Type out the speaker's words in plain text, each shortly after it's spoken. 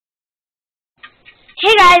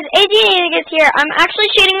Hey guys, AJ is here. I'm actually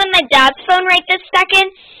shooting with my dad's phone right this second,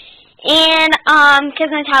 and because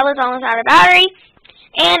my tablet's almost out of battery.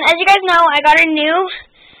 And as you guys know, I got a new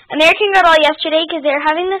American Girl doll yesterday because they're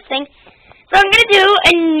having this thing. So I'm gonna do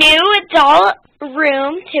a new doll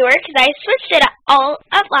room tour because I switched it all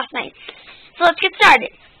up last night. So let's get started.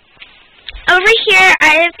 Over here,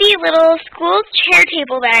 I have the little school chair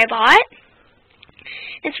table that I bought.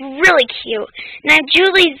 It's really cute. And I have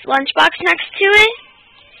Julie's lunchbox next to it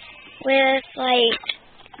with, like,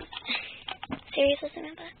 seriously,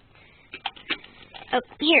 Samantha? Oh,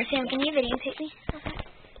 here, Sam, can you videotape me?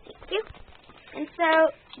 Thank you. And so,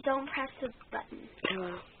 don't press the button.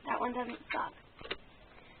 That one doesn't stop.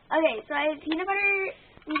 Okay, so I have peanut butter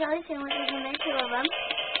and jelly sandwiches in there, 2 of them.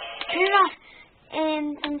 Turn it off.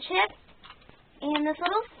 And some chips. And this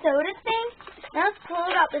little soda thing. Now what's cool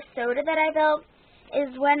about the soda that I built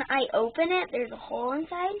is when I open it, there's a hole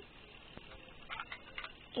inside.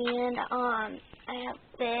 And I have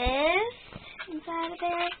this inside of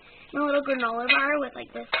there. And a little granola bar with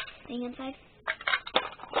like this thing inside.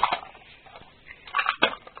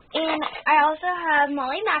 And I also have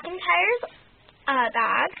Molly McIntyre's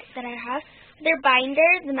bag that I have. Their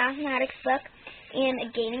binder, the mathematics book, and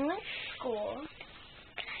a gaming with school.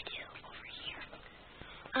 What can I do over here?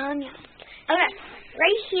 Yeah. Okay.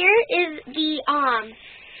 Right here is the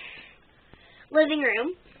living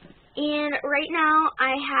room, and right now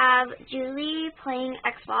I have Julie playing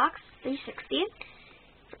Xbox 360.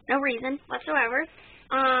 No reason whatsoever.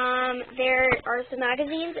 There are some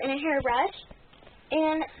magazines and a hairbrush,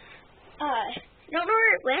 and I don't know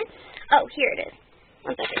where it went. Oh, here it is.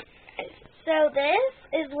 1 second. So this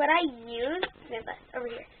is what I use. Samantha, over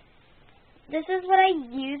here. This is what I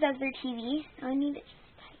use as their TV. I need it just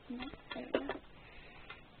tighten up. There we go.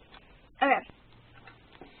 Okay.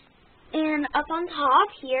 And up on top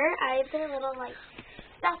here, I have their little, like,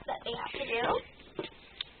 stuff that they have to do.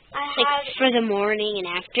 I have for the morning and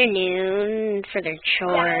afternoon, for their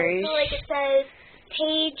chores. Yeah, so, like, it says,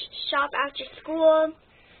 Paige, shop after school,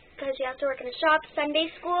 because you have to work in a shop.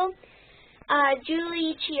 Sunday school.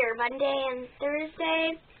 Julie, cheer, Monday and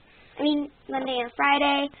Thursday. Monday and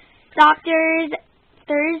Friday. Doctors,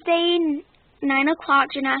 Thursday, 9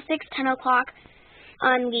 o'clock. Gymnastics, 10 o'clock.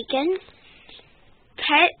 On weekends.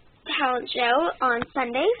 Pet talent show on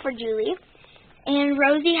Sunday for Julie. And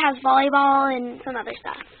Rosie has volleyball and some other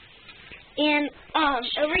stuff. And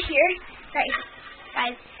over here,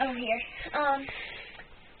 guys, over here.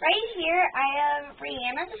 Right here I have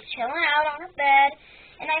Brianna just chilling out on her bed.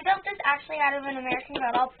 And I built this actually out of an American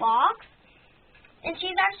Girl doll box. And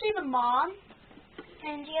she's actually the mom.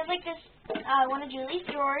 And she has like this one of Julie's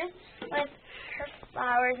drawers with her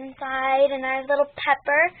flowers inside, and I have little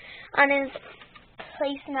Pepper on his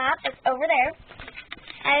placemat that's over there.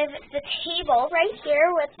 I have the table right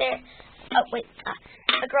here with their,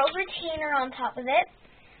 a girl's retainer on top of it.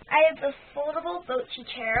 I have the foldable Bochi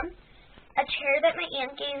chair, a chair that my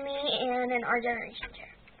aunt gave me, and an Our Generation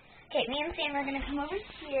chair. Okay, me and Sam are going to come over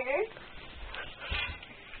here.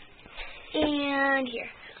 And here,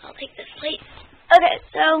 I'll take this plate. Okay,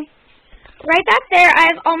 so right back there, I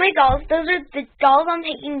have all my dolls. Those are the dolls I'm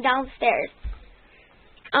taking downstairs.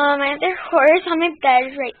 I have their horse on my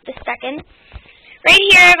bed right this second. Right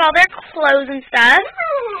here, I have all their clothes and stuff.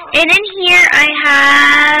 And in here, I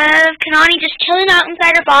have Kanani just chilling out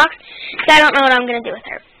inside her box, because I don't know what I'm going to do with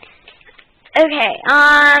her. Okay,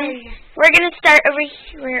 we're going to start over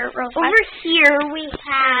here real fast. Over here, we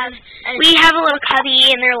have a little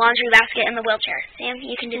cubby and their laundry basket and the wheelchair. Sam,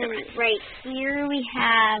 you can do the rest. Right here, we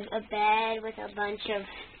have a bed with a bunch of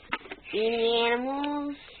eating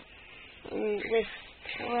animals and with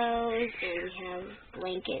pillows, and we have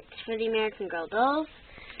blankets for the American Girl dolls.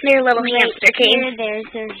 Their little hamster cage. Here, there's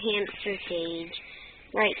their hamster cage.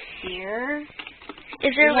 Right here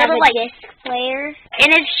is their we little, have a disc player.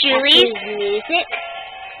 And it's Julie's music.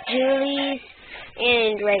 Julie's.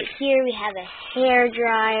 And right here we have a hair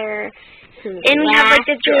dryer. Some and we have like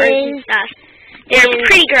the drawers and stuff. They're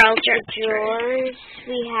pretty girls drawers.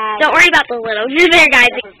 We have. Don't worry about the little. They're there, guys.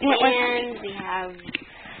 And we have a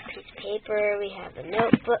piece of paper. We have a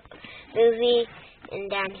notebook, movie, and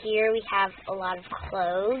down here we have a lot of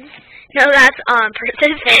clothes. No, that's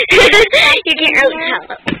purses. You can't really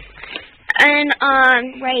tell. And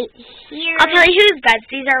right here, I'll tell you whose beds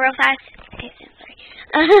these are real fast. Okay,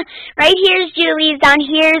 sorry. Right here's Julie's. Down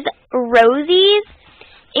here's Rosie's.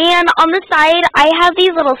 And on the side, I have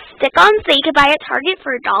these little stick-ons that you could buy at Target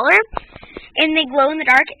for $1. And they glow in the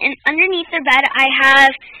dark. And underneath their bed, I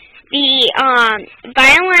have the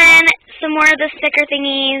violin, some more of the sticker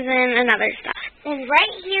thingies, and other stuff. And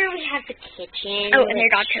right here we have the kitchen. Oh, and their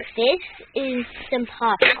dog toast. This is some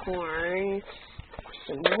popcorn,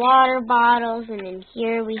 some water bottles, and then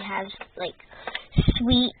here we have like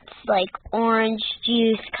sweets like orange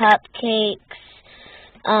juice, cupcakes,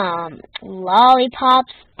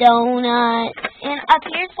 lollipops, donuts, and up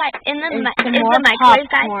here in the some is more the microwave,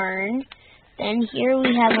 popcorn. Guys. Then here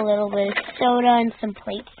we have a little bit of soda and some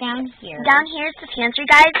plates down here. Down here is the pantry,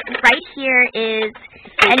 guys. Right here is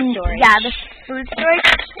the food storage,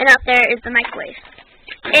 and up there is the microwave.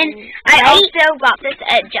 And I also got this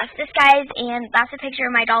at Justice, guys, and that's a picture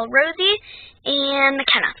of my doll Rosie and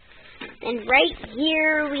McKenna. And right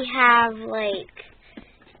here we have, like,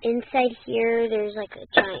 inside here there's like a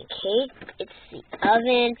giant cake. It's the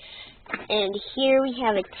oven. And here we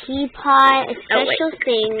have a teapot, a special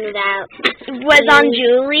thing that was on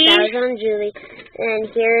Julie. That was on Julie. And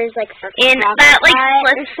here's like a that like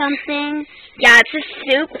or something. Yeah, it's a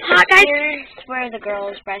soup pot, guys. Here's where the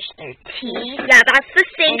girls brush their teeth. Yeah, that's the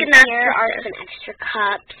sink, and that's here are some extra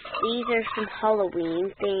cups. These are some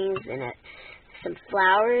Halloween things, and some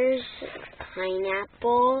flowers,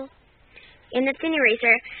 pineapple, and it's an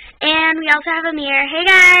eraser. And we also have a mirror. Hey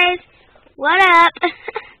guys, what up?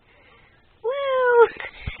 Woo!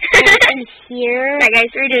 And here guys,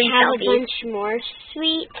 we're doing we have selfies. A bunch more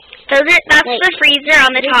sweets. That's the freezer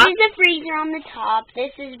on the top. This is the freezer on the top.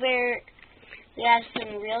 This is where we have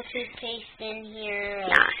some real toothpaste in here, a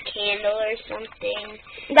candle or something.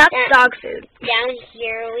 That's dog food. Down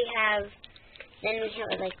here we have,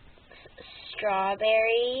 like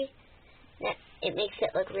strawberry. It makes it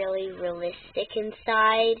look really realistic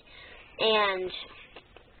inside. And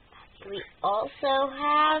we also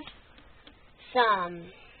have some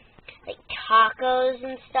like tacos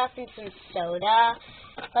and stuff and some soda,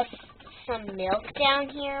 plus some milk down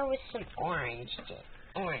here with some oranges.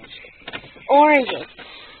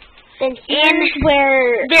 Then here's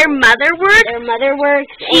where their mother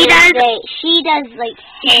works. She does like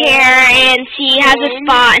hair, and she has a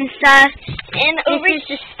spot and stuff. And over here is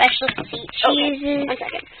the special seat she uses. 1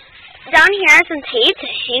 second. Down here are some tape to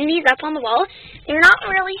hang these up on the wall. They're not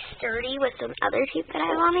really sturdy with some other tape that I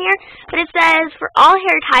have on here, but it says for all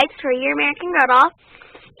hair types for your American Girl doll,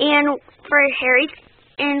 and for hairy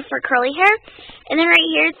and for curly hair. And then right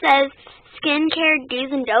here it says skincare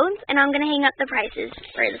do's and don'ts, and I'm going to hang up the prices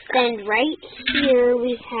for the stuff. Then right here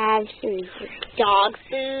we have some dog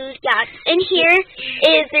food. Yeah, and here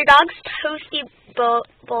is their dog's Toasty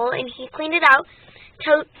bowl, and he cleaned it out.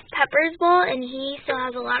 Pepper's bowl, and he still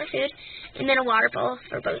has a lot of food, and then a water bowl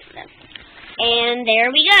for both of them. And there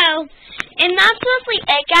we go. And that's mostly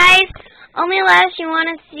it, guys. Only unless you want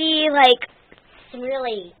to see, like,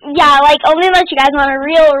 really... Yeah, like, only unless you guys want a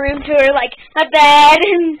real room tour, like my bed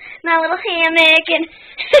and my little hammock. And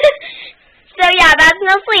so, yeah, that's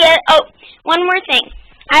mostly it. Oh, one more thing.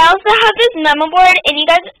 I also have this memo board, and you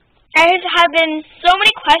guys have been so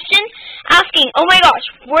many questions asking, oh my gosh,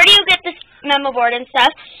 where do you get this memo board and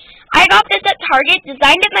stuff? I got this at Target,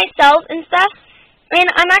 designed it myself and stuff, and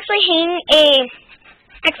I'm actually hanging a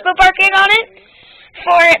expo barcode on it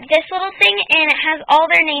for this little thing, and it has all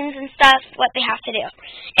their names and stuff, what they have to do.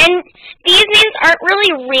 And these names aren't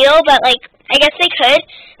really real, but like, I guess they could,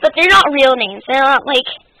 but they're not real names. They're not like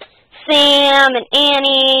Sam and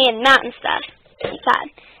Annie and Matt and stuff. It's sad.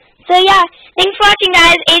 So yeah, thanks for watching,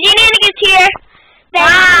 guys. AJ Nannigus here.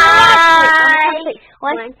 Bye.